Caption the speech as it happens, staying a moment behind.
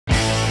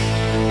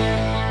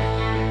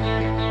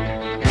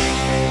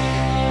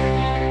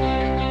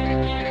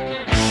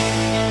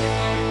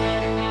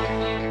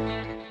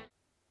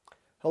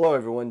Hello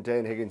everyone,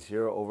 Dan Higgins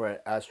here over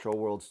at Astro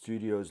World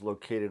Studios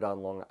located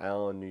on Long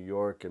Island, New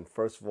York. And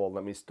first of all,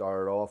 let me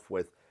start off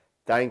with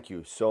thank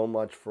you so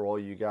much for all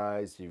you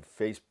guys, you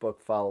Facebook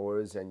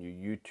followers and you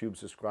YouTube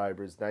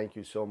subscribers. Thank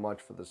you so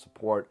much for the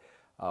support.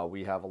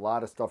 We have a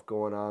lot of stuff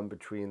going on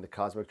between the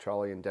Cosmic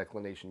Charlie and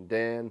Declination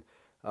Dan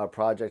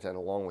project and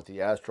along with the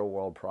Astro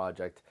World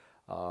project.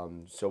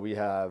 So we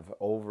have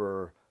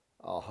over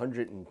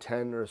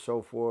 110 or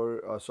so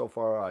far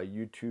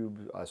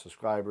YouTube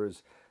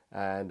subscribers,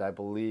 and I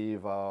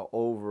believe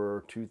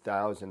over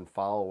 2,000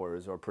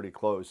 followers, or pretty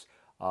close,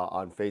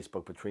 on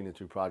Facebook between the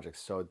two projects.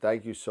 So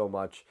thank you so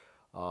much.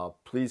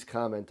 Please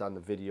comment on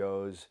the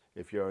videos.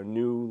 If you're a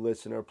new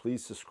listener,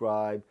 please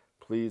subscribe.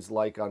 Please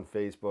like on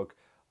Facebook.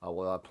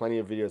 We'll have plenty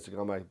of videos to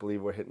come. I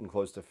believe we're hitting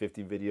close to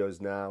 50 videos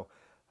now,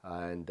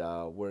 and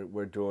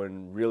we're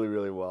doing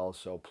really well.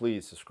 So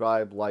please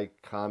subscribe,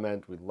 like,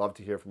 comment. We'd love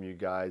to hear from you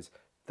guys.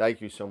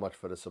 Thank you so much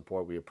for the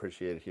support. We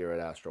appreciate it here at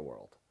Astro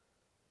World.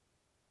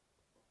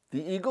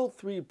 The Eagle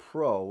 3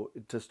 Pro,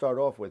 to start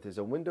off with, is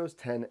a Windows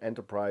 10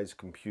 enterprise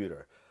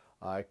computer.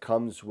 It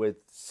comes with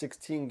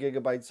 16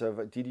 gigabytes of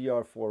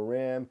DDR4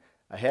 RAM,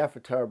 a half a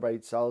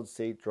terabyte solid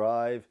state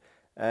drive,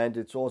 and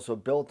it's also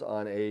built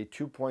on a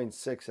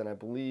 2.6, and I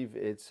believe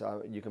it's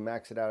you can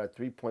max it out at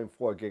 3.4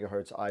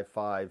 gigahertz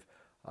i5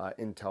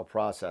 Intel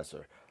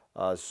processor.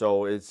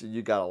 So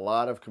you got a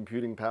lot of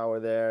computing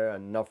power there,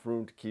 enough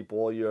room to keep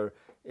all your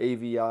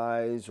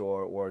AVIs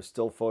or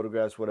still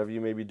photographs, whatever you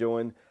may be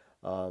doing.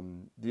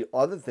 The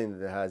other thing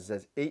that it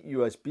has 8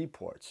 USB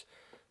ports.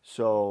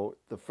 So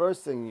the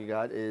first thing you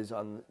got is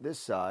on this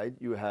side,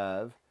 you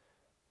have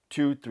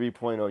 2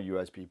 3.0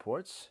 USB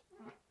ports.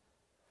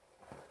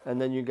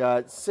 And then you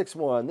got 6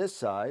 more on this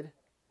side.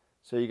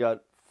 So you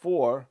got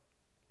 4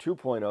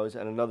 2.0s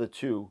and another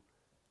 2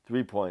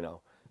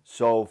 3.0.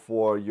 So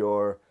for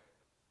your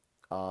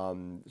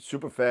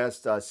super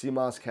fast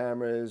CMOS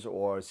cameras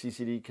or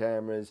CCD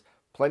cameras,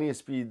 plenty of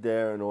speed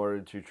there in order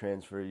to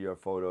transfer your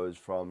photos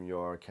from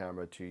your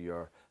camera to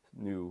your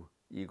new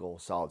Eagle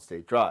solid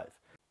state drive.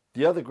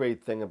 The other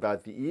great thing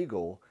about the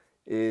Eagle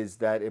is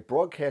that it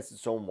broadcasts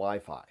its own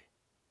Wi-Fi.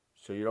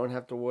 So you don't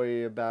have to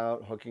worry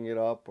about hooking it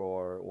up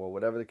or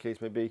whatever the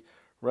case may be.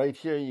 Right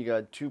here you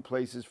got 2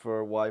 places for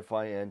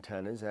Wi-Fi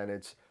antennas, and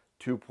it's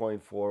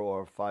 2.4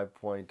 or 5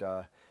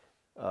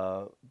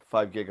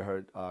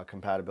 gigahertz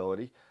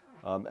compatibility.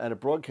 And it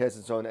broadcasts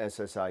its own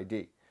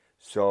SSID.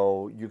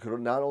 So you could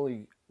not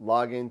only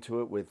log into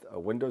it with a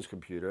Windows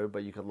computer,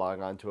 but you could log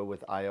onto it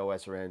with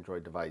iOS or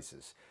Android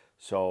devices.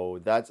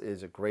 So that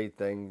is a great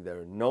thing. There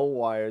are no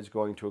wires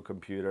going to a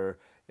computer.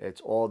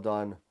 It's all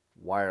done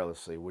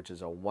wirelessly, which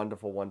is a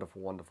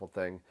wonderful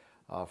thing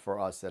for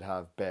us that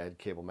have bad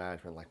cable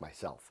management like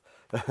myself.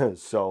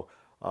 So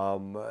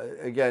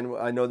again,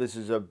 I know this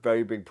is a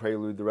very big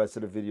prelude. The rest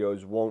of the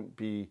videos won't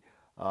be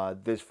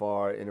this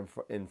far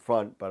in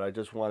front, but I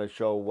just want to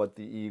show what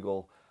the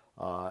Eagle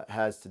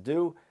has to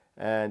do.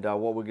 And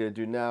what we're going to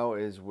do now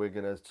is we're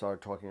going to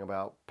start talking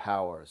about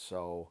power.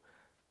 So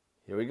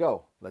here we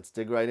go. Let's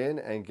dig right in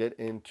and get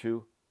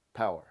into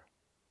power.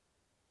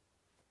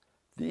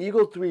 The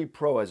Eagle 3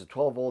 Pro has a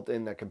 12 volt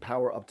in that can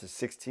power up to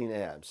 16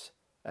 amps.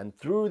 And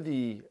through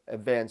the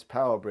advanced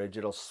power bridge,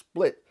 it'll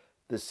split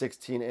the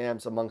 16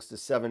 amps amongst the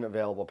 7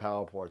 available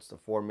power ports, the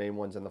 4 main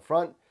ones in the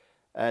front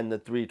and the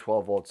 3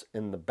 12 volts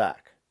in the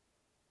back.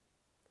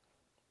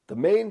 The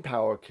main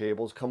power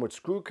cables come with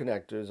screw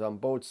connectors on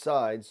both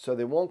sides, so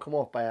they won't come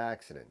off by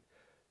accident.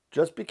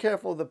 Just be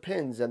careful of the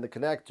pins and the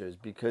connectors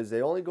because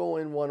they only go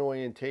in one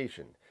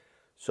orientation.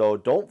 So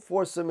don't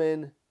force them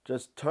in,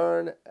 just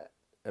turn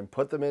and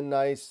put them in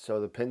nice so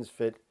the pins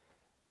fit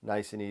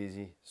nice and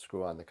easy.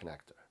 Screw on the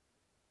connector.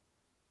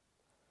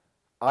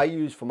 I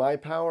use for my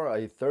power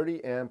a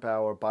 30 amp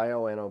hour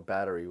bioanode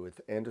battery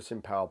with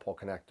Anderson power pole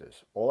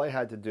connectors. All I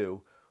had to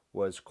do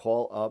was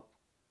call up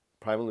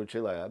Prima Luce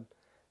Lab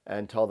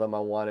and tell them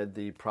I wanted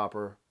the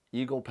proper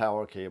Eagle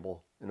power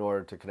cable in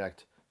order to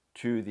connect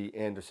to the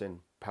Anderson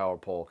power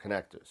pole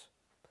connectors.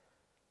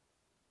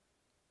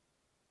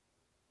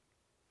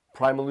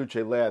 Prima Luce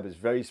Lab is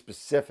very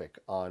specific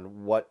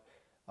on what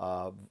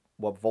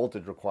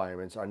voltage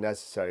requirements are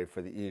necessary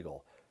for the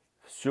Eagle.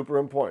 Super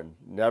important,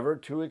 never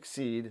to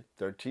exceed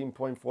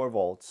 13.4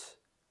 volts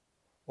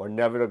or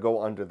never to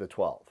go under the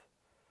 12.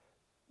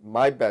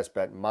 My best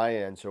bet, my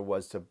answer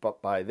was to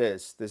buy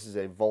this. This is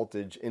a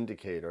voltage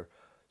indicator.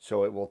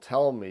 So it will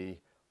tell me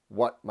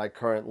what my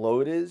current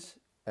load is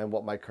and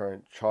what my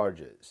current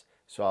charge is.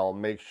 So I'll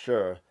make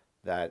sure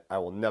that I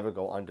will never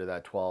go under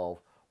that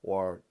 12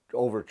 or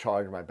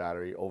overcharge my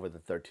battery over the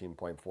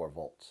 13.4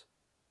 volts.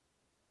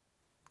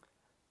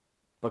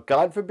 But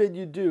God forbid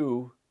you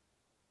do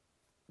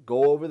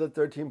go over the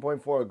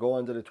 13.4 or go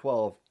under the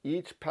 12.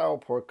 Each power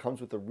port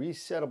comes with a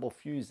resettable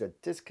fuse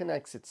that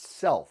disconnects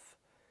itself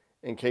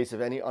in case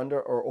of any under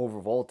or over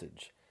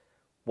voltage.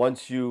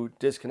 Once you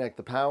disconnect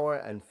the power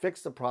and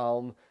fix the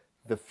problem,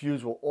 the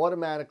fuse will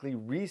automatically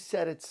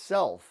reset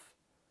itself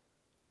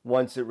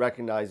once it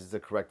recognizes the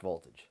correct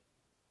voltage.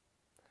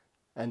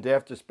 And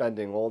after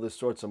spending all this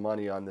sorts of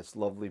money on this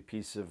lovely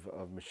piece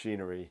of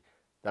machinery,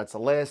 that's the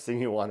last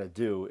thing you want to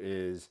do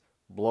is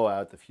blow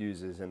out the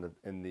fuses in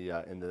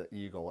the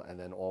Eagle, and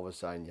then all of a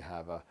sudden you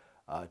have a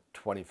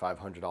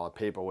 $2,500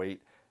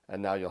 paperweight,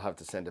 and now you'll have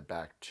to send it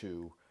back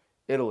to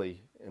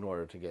Italy in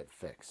order to get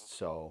fixed.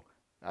 So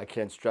I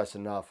can't stress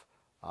enough,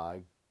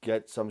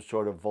 get some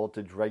sort of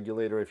voltage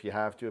regulator if you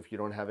have to, if you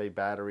don't have a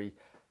battery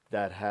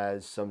that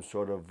has some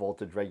sort of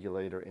voltage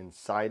regulator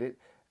inside it,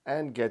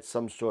 and get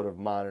some sort of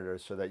monitor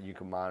so that you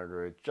can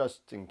monitor it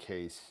just in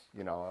case.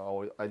 You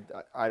know,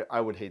 I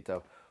would hate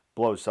to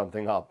blow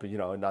something up, you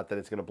know, not that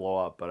it's going to blow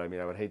up, but I mean,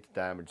 I would hate to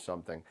damage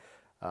something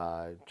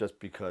just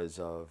because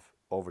of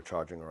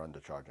overcharging or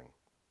undercharging.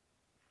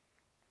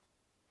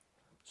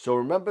 So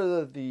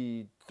remember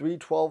the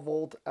 312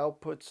 volt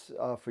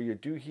outputs for your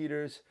dew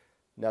heaters.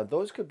 Now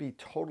those could be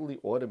totally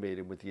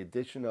automated with the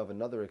addition of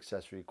another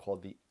accessory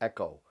called the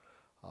Echo.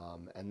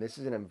 And this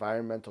is an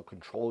environmental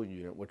control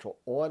unit which will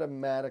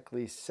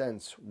automatically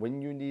sense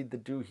when you need the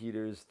dew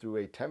heaters through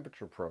a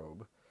temperature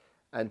probe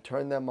and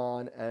turn them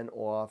on and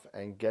off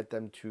and get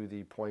them to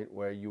the point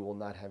where you will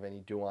not have any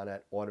dew on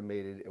it.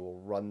 Automated, it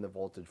will run the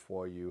voltage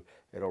for you.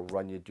 It'll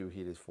run your dew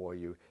heaters for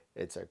you.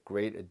 It's a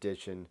great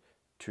addition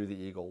to the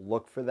Eagle.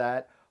 Look for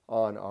that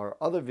on our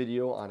other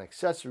video on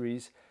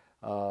accessories,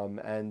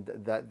 and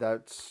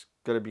that's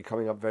going to be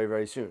coming up very,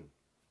 very soon.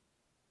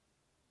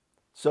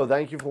 So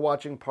thank you for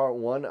watching part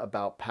 1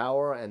 about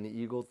power and the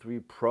Eagle 3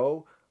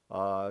 Pro.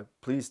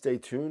 Please stay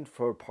tuned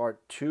for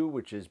part 2,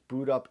 which is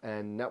boot up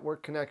and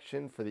network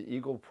connection for the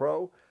Eagle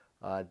Pro.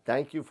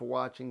 Thank you for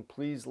watching.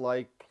 Please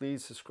like,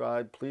 please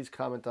subscribe, please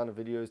comment on the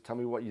videos. Tell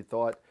me what you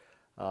thought.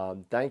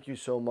 Thank you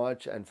so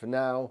much. And for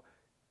now,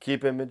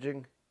 keep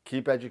imaging,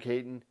 keep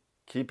educating,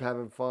 keep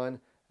having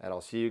fun, and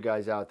I'll see you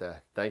guys out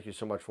there. Thank you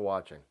so much for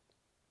watching.